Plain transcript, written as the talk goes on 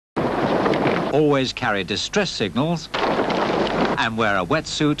Always carry distress signals and wear a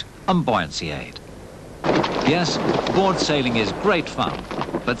wetsuit and buoyancy aid. Yes, board sailing is great fun,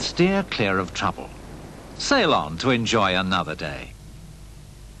 but steer clear of trouble. Sail on to enjoy another day.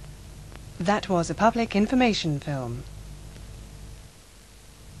 That was a public information film.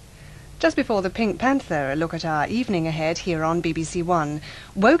 Just before the Pink Panther, a look at our evening ahead here on BBC One.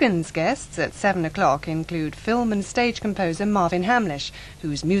 Wogan's guests at 7 o'clock include film and stage composer Marvin Hamlish,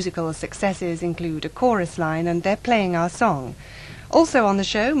 whose musical successes include a chorus line and They're Playing Our Song. Also on the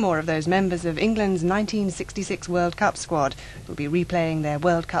show, more of those members of England's 1966 World Cup squad, who'll be replaying their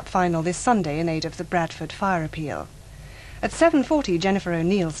World Cup final this Sunday in aid of the Bradford fire appeal. At 7:40, Jennifer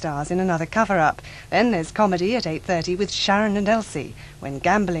O'Neill stars in another cover-up. Then there's comedy at 8:30 with Sharon and Elsie, when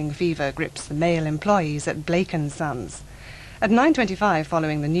gambling fever grips the male employees at Blake & Sons. At 9:25,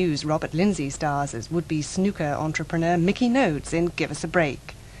 following the news, Robert Lindsay stars as would-be snooker entrepreneur Mickey Nodes in Give Us a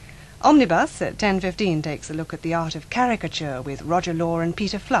Break. Omnibus at 10:15 takes a look at the art of caricature with Roger Law and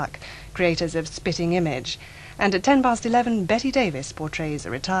Peter Fluck, creators of Spitting Image. And at 11:10, Betty Davis portrays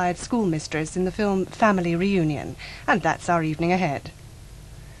a retired schoolmistress in the film Family Reunion. And that's our evening ahead.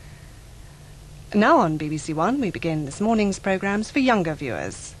 Now on BBC One, we begin this morning's programmes for younger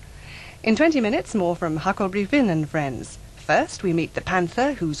viewers. In 20 minutes, more from Huckleberry Finn and friends. First, we meet the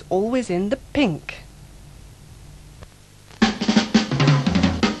panther who's always in the pink.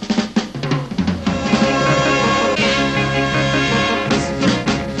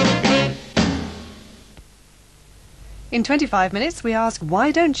 In 25 minutes, we ask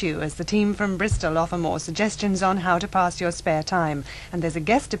Why Don't You, as the team from Bristol offer more suggestions on how to pass your spare time. And there's a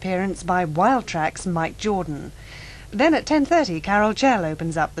guest appearance by Wild Track's Mike Jordan. Then at 10:30, Carol Chell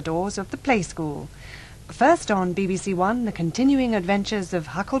opens up the doors of the Play School. First on BBC One, the continuing adventures of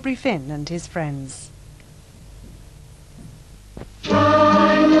Huckleberry Finn and his friends.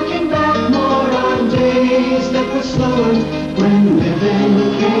 Try looking back more on days that were slower when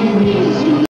living came easy.